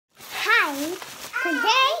morning.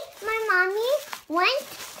 Today, my mommy went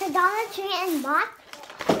to Dollar Tree and bought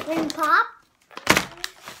Ring Pop.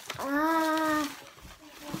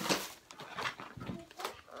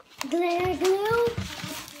 Glitter glue.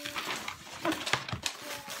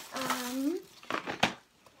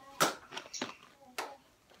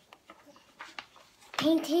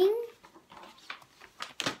 Painting.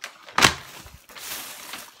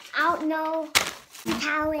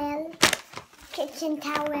 Towel. Kitchen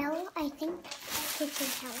towel, I think. Kitchen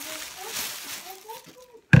towel.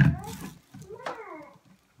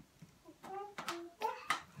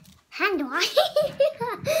 Hand wash.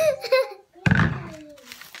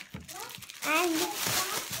 And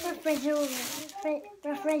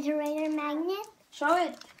refrigerator magnet. Show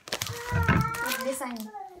it. What's design?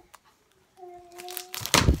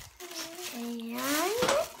 And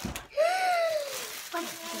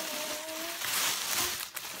what's this?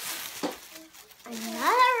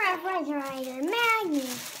 Another refrigerator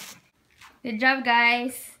magnet. Good job,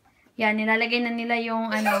 guys. Yan, nilalagay na nila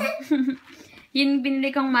yung yung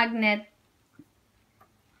binili kong magnet.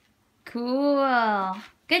 Cool.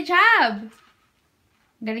 Good job.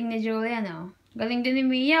 Galing ni Julia, no? Galing din ni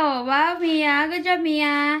Mia, oh. Wow, Mia. Good job,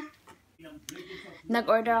 Mia.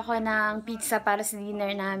 Nag-order ako ng pizza para sa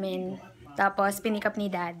dinner namin. Tapos, pinick up ni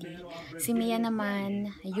Daddy. Si Mia naman,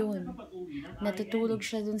 ayun. Natutulog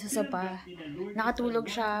siya dun sa sopa. Nakatulog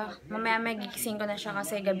siya. Mamaya magigising ko na siya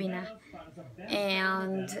kasi gabi na.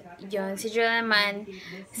 And, yun. Si Julian naman,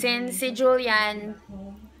 since si Julian,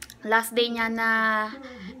 last day niya na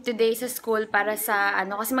today sa school para sa,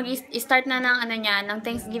 kasi mag-start na ng, ng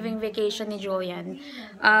Thanksgiving vacation ni Julian.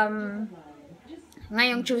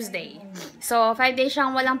 Ngayong Tuesday. So, 5 days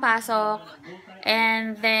siyang walang pasok.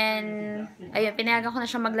 And then, ayun, pinayagan ko na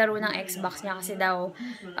siya maglaro ng Xbox niya kasi daw,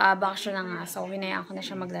 bakasyon na nga. So, pinayaan ko na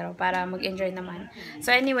siya maglaro para mag-enjoy naman. So,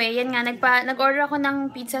 anyway, yan nga, nag-order ako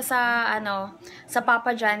ng pizza sa, sa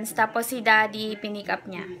Papa John's. Tapos, si Daddy, pinick up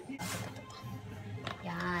niya.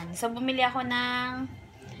 Yan. So, bumili ako ng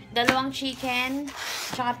 2 chicken,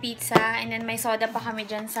 tsaka pizza, and then may soda pa kami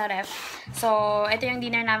dyan sa ref. So, ito yung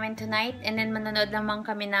dinner namin tonight, and then manonood naman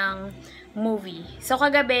kami ng movie. So,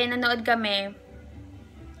 kagabi,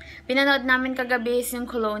 pinanood namin kagabi yung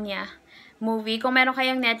Colonia movie. Kung meron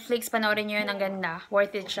kayong Netflix, panoorin nyo yun, ang ganda.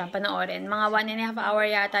 Worth it siya, panoorin. Mga 1.5 hour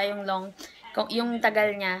yata yung yung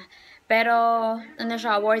tagal niya. Pero,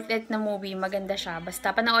 siya, worth it na movie. Maganda siya.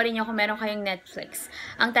 Basta, panoorin nyo kung meron kayong Netflix.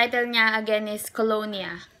 Ang title niya, again, is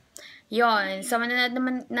Colonia. Yon. So, manonood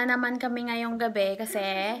na naman kami ngayong gabi kasi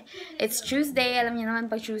it's Tuesday. Alam niyo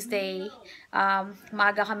naman, pag Tuesday,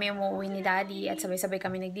 maaga kami umuwi ni Daddy at sabay-sabay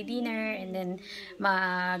kami nagdi-dinner and then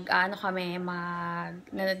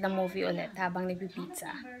nanonood ng movie ulit habang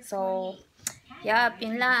nagpipizza. So, yup,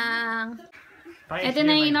 yun lang. Ito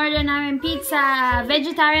na yung in-order namin pizza.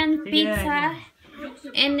 Vegetarian pizza.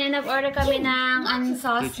 And then, nag-order kami ng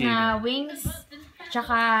unsauce na wings.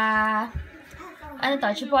 Tsaka,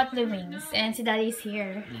 chipotle wings. And si Daddy is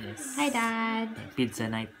here. Yes. Hi, Dad. Pizza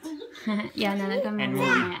night. Yan, nanood kami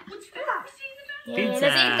mamaya. Pizza.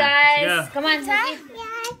 Let's eat, guys. Yeah. Come on, let's eat.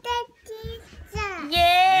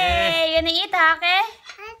 Yay! Gonna eat, okay?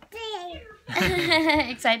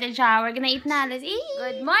 Excited siya. We're gonna eat na. Let's eat.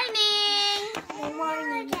 Good morning! Good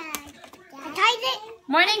morning. I tried it.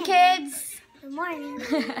 Morning, kids! Good morning.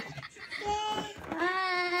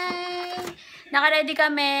 Hi! Naka-ready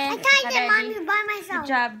kami. I tried it, Mommy, by myself.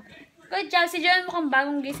 Good job. Good job. Si Joan mukhang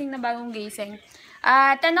bagong gising.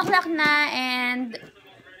 10 o'clock na and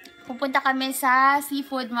pupunta kami sa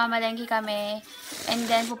seafood. Mamalengke kami. And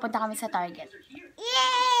then pupunta kami sa Target.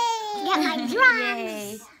 Yay! Get my drums!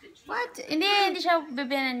 Yay! What? Hindi siya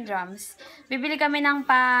bibili ng drums. Bibili kami ng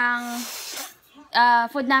pang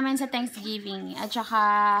food namin sa Thanksgiving. At saka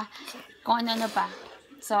kung ano-ano pa.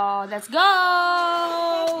 So, let's go!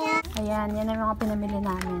 Ayan, yan ang mga pinamili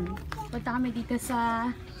namin. Punta kami dito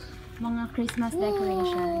sa mga Christmas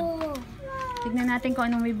decoration. Tignan natin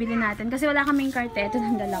kung anong bibili natin. Kasi wala kaming karte. Ito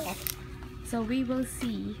nang dala ko. So, we will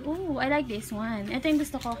see. Oh, I like this one. Ito yung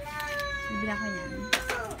gusto ko. Bibili ako yan.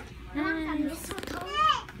 Nice.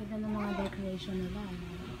 Ganda ng mga decoration nila.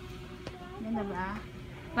 Ganda ba?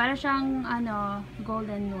 Para siyang,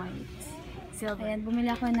 gold and white. Silver. Ayan, bumili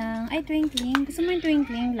ako ng, twinkling. Gusto mo yung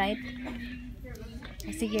twinkling light?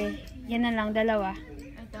 Sige, yan na lang, 2.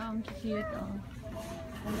 Ito, ang cute, oh.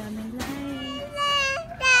 Ang daming light.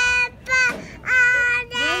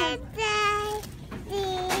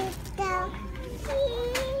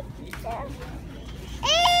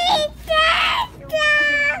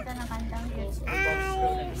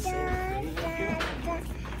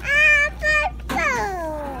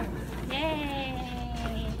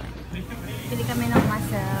 Pili kami ng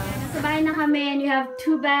mussels. Nasa bahay na kami and we have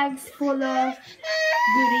 2 bags full of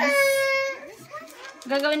goodies.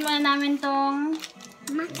 Gagawin muna namin tong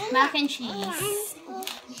mac and cheese.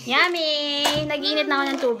 Yummy! Nag-iinit na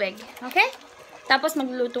ako ng tubig. Okay? Tapos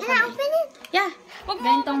magluluto kami. Yeah.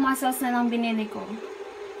 Ganitong mussels na lang binili ko.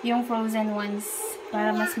 Yung frozen ones.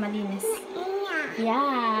 Para mas malinis.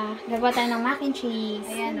 Yeah. Gagawa tayo ng mac and cheese.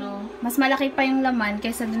 Ayan o. Mas malaki pa yung laman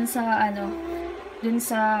kaysa dun sa dun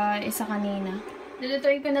sa isa kanina.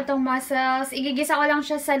 Lulutuin ko na tong mussels. Igigisa ko lang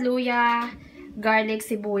siya sa luya, garlic,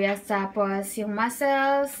 sibuyas, tapos yung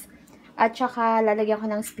mussels, at saka lalagyan ko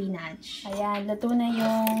ng spinach. Ayan, luto na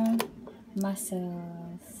yung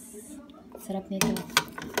mussels. Sarap nito.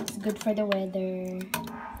 It's good for the weather.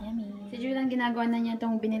 Yummy. Si Julie lang ginagawa na niya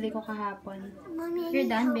itong binili ko kahapon. You're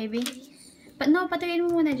done, baby? No, patuloyin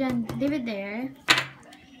mo muna dyan. Leave it there.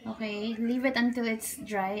 Okay, leave it until it's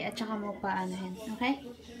dry at saka mo paanohin. Okay?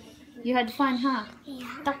 You had fun, huh?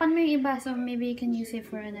 Yeah. Takpan mo yung iba so maybe you can use it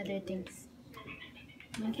for another things.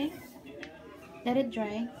 Okay? Let it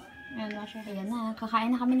dry. Ayan, wash your hands. Ayan na, kakain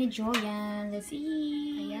na kami ni Joyan. Let's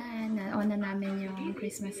eat! Ayan, na-on na namin yung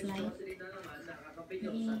Christmas light.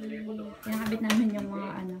 Pinakabit namin yung mga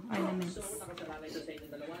ornaments.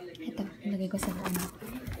 Ito, nilagay ko sa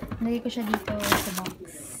nilagay ko siya dito sa box.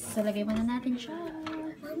 So, lagay muna natin siya.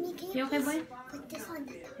 Mommy, can You okay, boy? put this on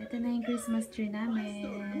the top? Ito na yung Christmas tree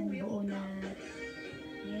namin. Buo na.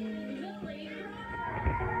 Yay!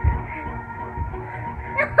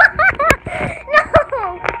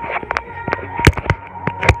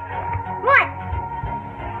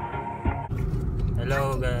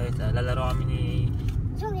 Hello guys, lalaro kami ni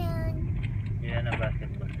Julian. ng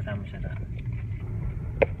basketball. Kasama siya na.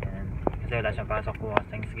 Ayan. Kasi wala siyang pasok bukas.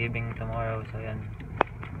 Thanksgiving tomorrow. So yan.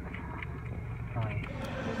 Okay.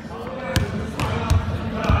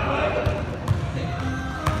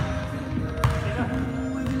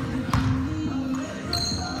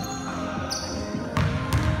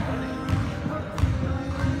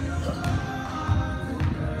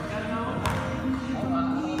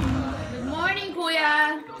 Good morning,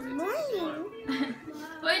 kuya! Morning.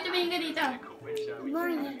 Uy, tumingin ka dito.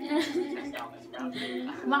 Morning.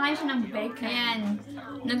 Kumakain siya ng bacon. Ayan.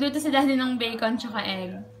 Nagluto si daddy ng bacon, tsaka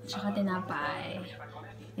egg, tsaka tinapay.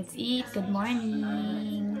 Let's eat. Good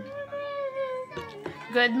morning.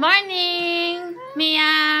 Good morning,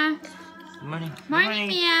 Mia. Good morning. Morning,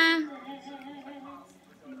 Mia.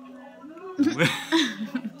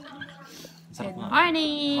 Sarap Good na.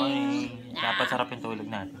 morning. Morning. Dapat sarap yung tulog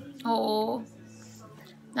natin. Oo.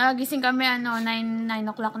 Nagising kami, 9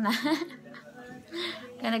 o'clock na.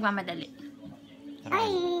 Kaya nagmamadali. Sarap.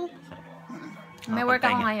 Ay. May work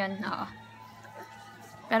ako ngayon, oo.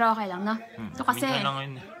 Pero okay lang, no? Ito kasi, Minsan lang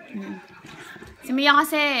yun. si Mia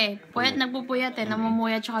kasi, puyat nagpupuyat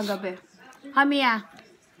namumuyat siya kagabi. Ha, Mia?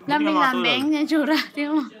 Lambing-lambing, yung tsura.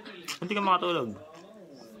 Tingnan mo. Hindi ka makatulog.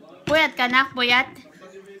 Puyat ka, nak? Puyat?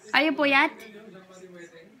 Are you puyat?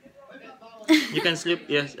 You can sleep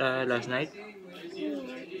last night?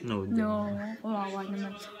 No. No, kawawa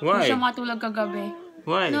naman. Why? Hindi siya matulog kagabi.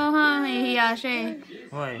 Why? No ha, nahihiya siya eh.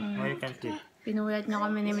 Why? Why you can't sleep? Pinuyat niya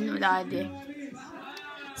kami ni Daddy.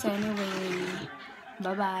 So anyway,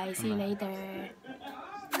 bye-bye. See you later.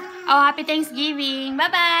 Oh, happy Thanksgiving.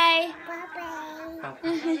 Bye-bye.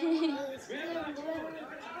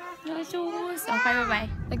 Jesus. Okay, bye-bye.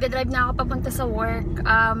 Nagda-drive na ako papunta sa work.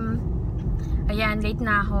 Ayan, late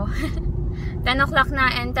na ako. 10 o'clock na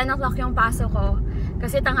and 10 o'clock yung pasok ko.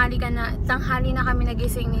 Kasi tanghali na kami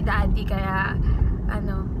nagising ni Daddy. Kaya,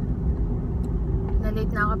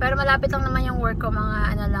 na-late na ako. Pero malapit lang naman yung work ko.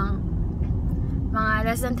 Mga mga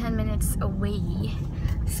less than 10 minutes away.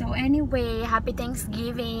 So anyway, happy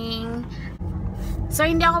Thanksgiving. So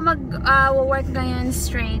hindi ako mag-work ngayon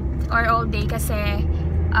straight or all day kasi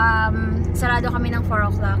sarado kami ng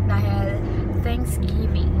 4 o'clock dahil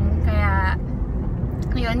Thanksgiving. Kaya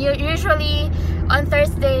yun, usually on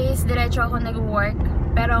Thursdays diretso ako nag-work,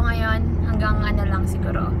 pero ngayon hanggang lang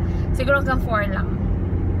siguro hanggang 4 lang.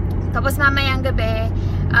 Tapos mamayang gabi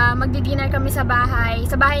magdi-dinner kami sa bahay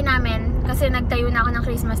namin kasi nagtayo na ako ng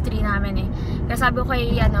Christmas tree namin eh. Kaya sabi ko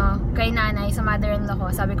kay nanay, sa mother-in-law ko,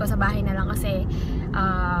 sabi ko sa bahay na lang kasi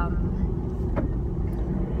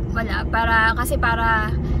wala,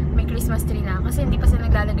 para may Christmas tree na kasi hindi pa sila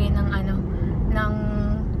naglalagay ng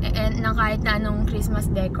ng kahit na anong Christmas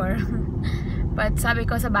decor. But sabi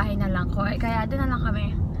ko sa bahay na lang ko, kaya doon na lang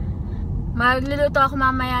kami. Magluluto ako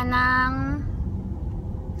mamaya ng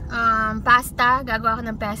pasta. Gagawa ako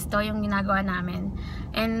ng pesto, yung ginagawa namin.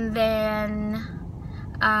 And then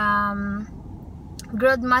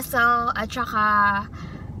grilled mussel at saka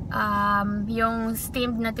yung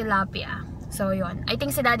steamed na tilapia. So, yun. I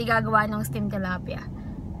think si daddy gagawa ng steamed tilapia.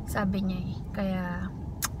 Sabi niya eh. Kaya,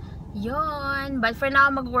 yun. But for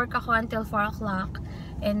now, mag-work ako until 4 o'clock.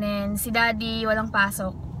 And then, si daddy walang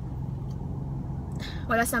pasok.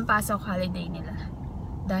 Wala sang pasok holiday nila.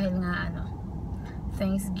 Dahil nga,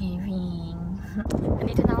 Thanksgiving.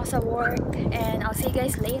 Nandito na ako sa work. And I'll see you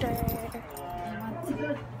guys later.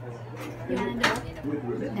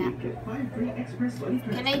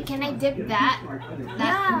 Can I dip that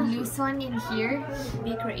loose one in here?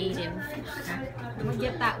 Be creative. We'll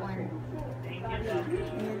get that one.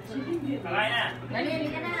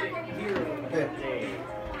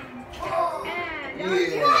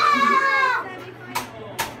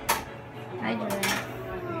 Hi, Jordan.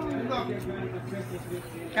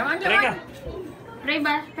 Come on, Try ka. Pray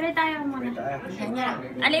ba? Pray tayo muna.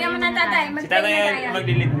 Alika muna, tatay. Si Mag-pray tatay na tayo.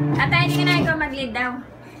 maglilid. Tatay, hindi ka na ikaw mag-lead daw.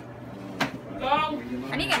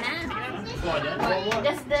 Halika na.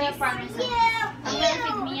 Just the farmer's Ang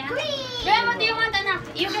perfect Mia. Girl, what do you want, anak?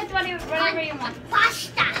 You get whatever you want.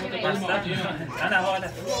 Pasta. Pasta? Ana, ako na.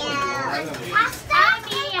 Pasta. Hi,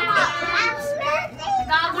 Mia.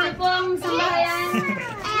 Nakagulo po ang sambahayan.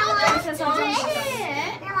 Sa sobrang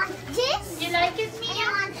This? You like it,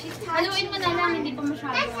 Mia? Haluin mo na lang, hindi pa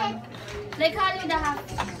masyado. Like, halo the half.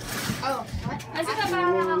 Oh, what? Kasi ka ba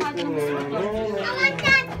nakakata mo? I want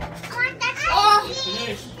that. I want that. Oh!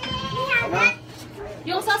 Yeah, that.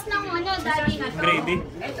 Yung sauce ng daddy. Gravy.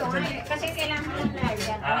 Ito, kasi kailangan mo na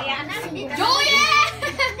yan. Kaya na, hindi na. Juliet!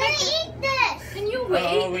 Let me eat this. Can you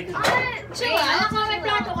Oo, wait? wait. Chill, anak ko, may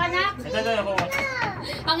plato ka na. Ito ako.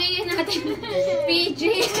 Pangingin natin. PG.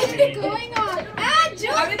 Going on.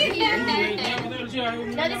 Juliet!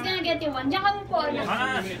 Daddy's gonna get you one. Diyan ka mo po.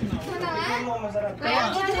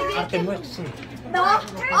 Arte mo ito.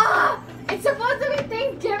 It's supposed to be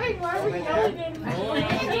Thanksgiving. Why are we going?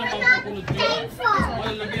 You're not thankful.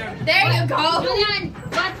 There you go. Julian,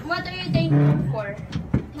 what are you thankful for?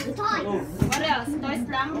 Toys. What else? Toys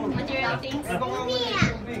lang? Material things? Mia.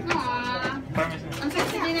 Aww. Ang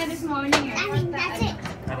sexy din na this morning eh. I mean, that's it.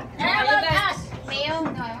 How about us? Mayo?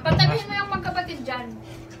 Pagtabihin mo yung magkapatid dyan.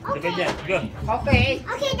 Sige dyan, go. Okay.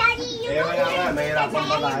 Okay, Daddy, you go here. Mahirapan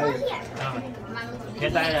pa tayo. Go here.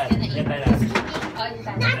 Diyan tayo lang. Diyan tayo lang. Oh, you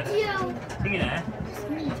got it. Not you. Sige na.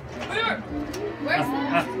 Where's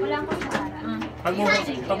Ah, Wala akong kasara.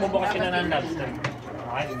 pagbubukas ka na ng lobster.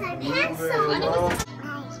 Okay? I'm handsome. Ano gusto?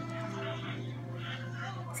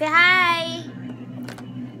 Say hi!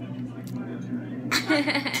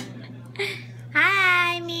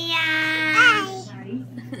 Hi, Mia! Hi.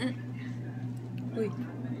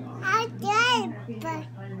 I did, but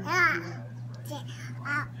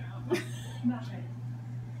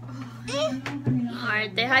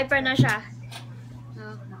Arte, hyper na siya.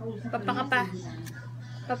 Papak pa.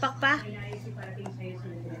 Papak pa.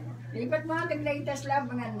 Lipat mo ang tiglaytas lang,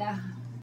 maganda.